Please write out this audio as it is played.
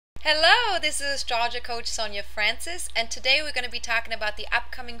Hello, this is astrologer coach Sonja Francis, and today we're going to be talking about the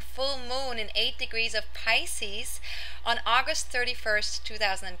upcoming full moon in 8 degrees of Pisces on August 31st,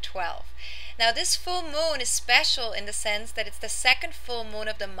 2012. Now, this full moon is special in the sense that it's the second full moon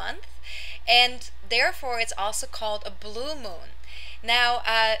of the month, and therefore it's also called a blue moon. Now,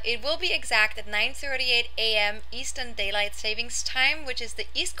 it will be exact at 9:38 a.m. Eastern Daylight Savings Time, which is the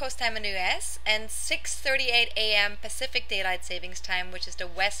East Coast time in the U.S., and 6:38 a.m. Pacific Daylight Savings Time, which is the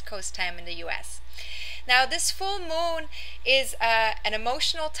West Coast time in the U.S. Now, this full moon is an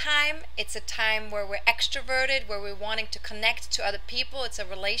emotional time. It's a time where we're extroverted, where we're wanting to connect to other people. It's a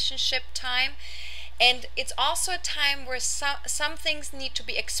relationship time. And it's also a time where some things need to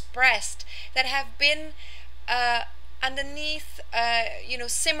be expressed that have been underneath,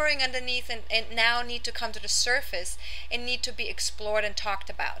 simmering underneath, and now need to come to the surface and need to be explored and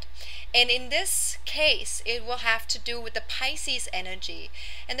talked about. And in this case, it will have to do with the Pisces energy.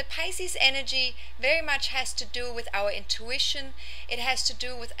 And the Pisces energy very much has to do with our intuition. It has to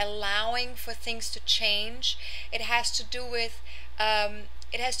do with allowing for things to change. It has to do with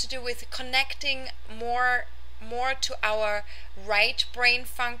connecting more to our right brain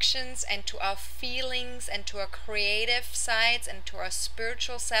functions and to our feelings and to our creative sides and to our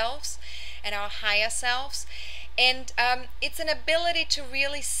spiritual selves and our higher selves. And it's an ability to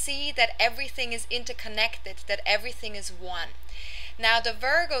really see that everything is interconnected, that everything is one. Now, the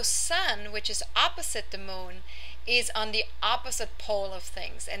Virgo sun, which is opposite the moon, is on the opposite pole of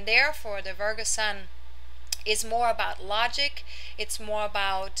things, and therefore the Virgo sun is more about logic. It's more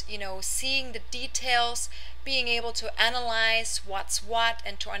about, seeing the details, being able to analyze what's what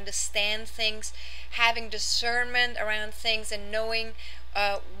and to understand things, having discernment around things and knowing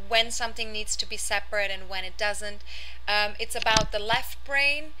when something needs to be separate and when it doesn't. It's about the left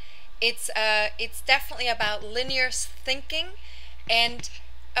brain. It's definitely about linear thinking. And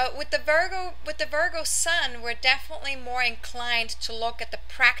with the Virgo sun, we're definitely more inclined to look at the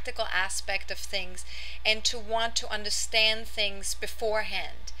practical aspect of things and to want to understand things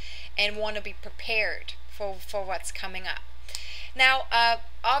beforehand and want to be prepared for what's coming up. Now,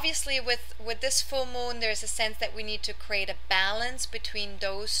 obviously with this full moon, there's a sense that we need to create a balance between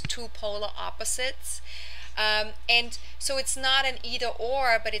those two polar opposites. And so it's not an either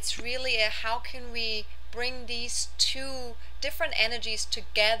or, but it's really a how can we bring these two different energies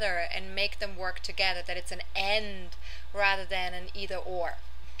together and make them work together, that it's an and rather than an either or.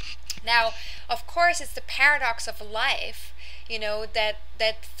 Now, of course, it's the paradox of life,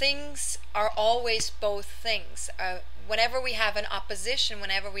 that things are always both things. Whenever we have an opposition,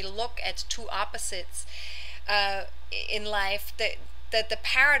 whenever we look at two opposites in life, the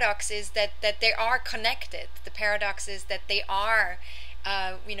paradox is that they are connected. The paradox is that they are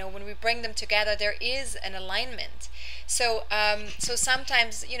when we bring them together, there is an alignment. So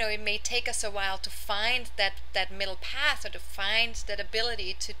sometimes, it may take us a while to find that middle path, or to find that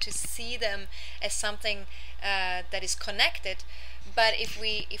ability to see them as something that is connected. But if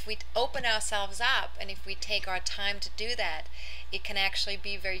we open ourselves up and if we take our time to do that, it can actually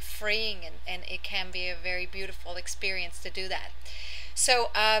be very freeing, and it can be a very beautiful experience to do that. So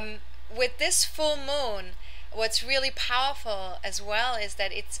with this full moon, what's really powerful as well is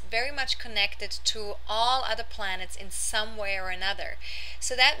that it's very much connected to all other planets in some way or another.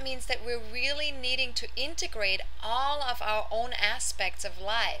 So that means that we're really needing to integrate all of our own aspects of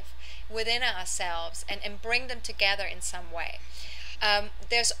life within ourselves and bring them together in some way.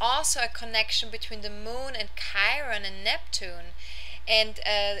 There's also a connection between the moon and Chiron and Neptune. And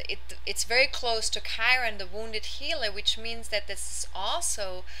it's very close to Chiron, the wounded healer, which means that this is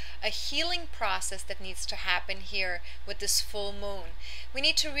also a healing process that needs to happen here with this full moon. We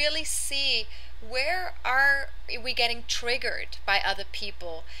need to really see where are we getting triggered by other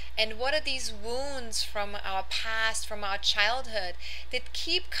people, and what are these wounds from our past, from our childhood, that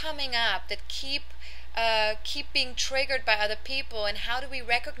keep coming up, that keep being triggered by other people, and how do we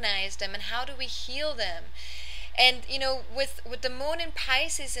recognize them and how do we heal them? And with the moon in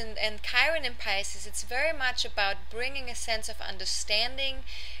Pisces and Chiron in Pisces, it's very much about bringing a sense of understanding,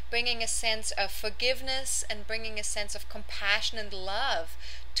 bringing a sense of forgiveness, and bringing a sense of compassion and love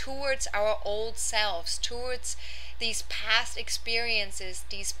towards our old selves, towards these past experiences,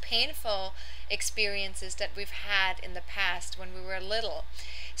 these painful experiences that we've had in the past when we were little,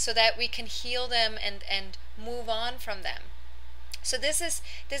 so that we can heal them and move on from them. So this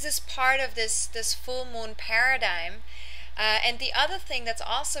is part of this full moon paradigm. And the other thing that's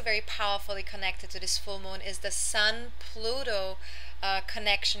also very powerfully connected to this full moon is the Sun-Pluto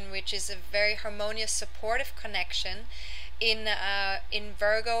connection, which is a very harmonious, supportive connection in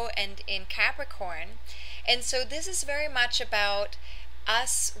Virgo and in Capricorn. And so this is very much about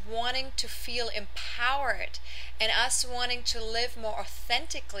us wanting to feel empowered and us wanting to live more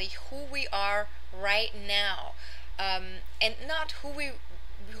authentically who we are right now, and not who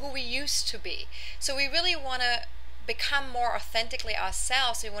we used to be. So we really want to become more authentically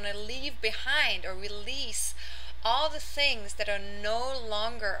ourselves. We want to leave behind or release all the things that are no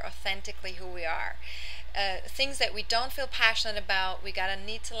longer authentically who we are. Things that we don't feel passionate about, we gotta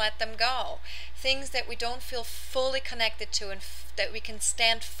need to let them go. Things that we don't feel fully connected to and that we can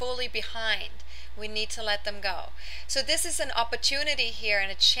stand fully behind, we need to let them go. So this is an opportunity here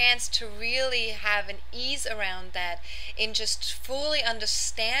and a chance to really have an ease around that in just fully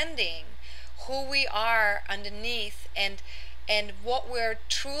understanding who we are underneath and what we're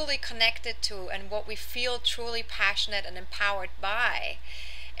truly connected to and what we feel truly passionate and empowered by,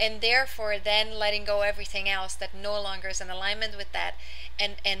 and therefore then letting go everything else that no longer is in alignment with that,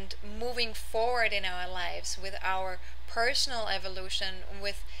 and moving forward in our lives with our personal evolution,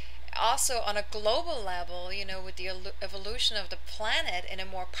 with also on a global level, with the evolution of the planet in a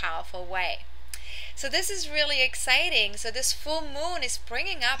more powerful way. So this is really exciting. So this full moon is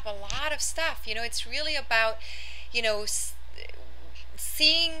bringing up a lot of stuff. It's really about,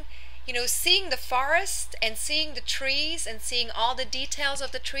 seeing seeing the forest and seeing the trees and seeing all the details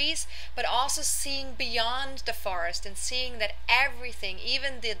of the trees, but also seeing beyond the forest and seeing that everything,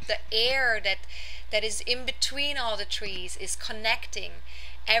 even the air that is in between all the trees, is connecting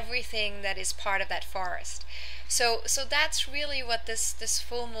everything that is part of that forest. So that's really what this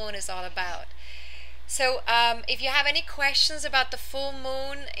full moon is all about. So if you have any questions about the full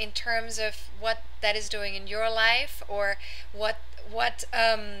moon in terms of what that is doing in your life, or what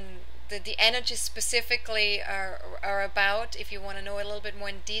the energies specifically are about, if you want to know a little bit more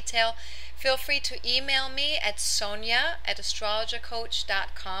in detail, feel free to email me at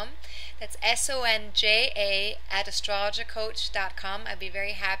sonja@astrologercoach.com. That's SONJA@astrologercoach.com. I'd be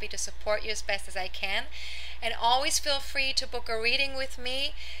very happy to support you as best as I can. And always feel free to book a reading with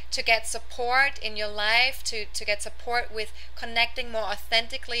me to get support in your life, to get support with connecting more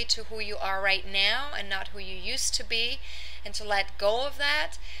authentically to who you are right now and not who you used to be, and to let go of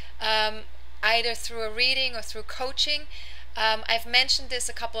that, either through a reading or through coaching. I've mentioned this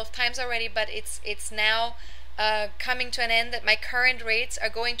a couple of times already, but it's now coming to an end that my current rates are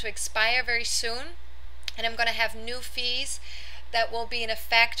going to expire very soon, and I'm going to have new fees that will be in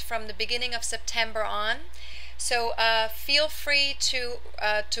effect from the beginning of September on. So feel free to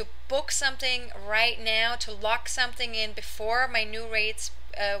book something right now, to lock something in before my new rates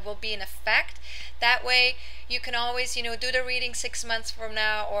will be in effect. That way you can always do the reading 6 months from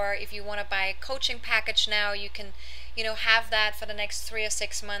now, or if you want to buy a coaching package now, you can have that for the next 3 or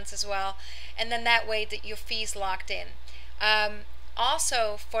 6 months as well, and then that way that your fees locked in.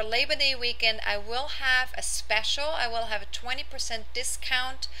 Also, for Labor Day weekend, I will have a special. I will have a 20%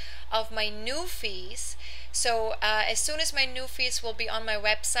 discount of my new fees. So as soon as my new fees will be on my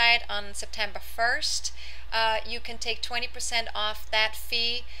website on September 1st, you can take 20% off that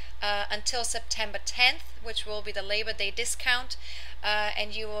fee until September 10th, which will be the Labor Day discount,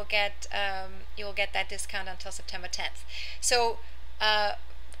 and you will get that discount until September 10th. So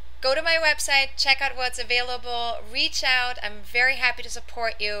go to my website, check out what's available, reach out. I'm very happy to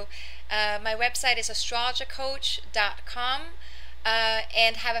support you. My website is astrologercoach.com,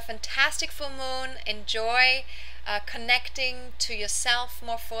 and have a fantastic full moon. Enjoy connecting to yourself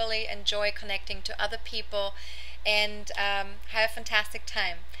more fully, enjoy connecting to other people, and have a fantastic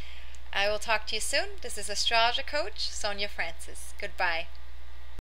time. I will talk to you soon. This is Astrologer Coach Sonja Francis. Goodbye.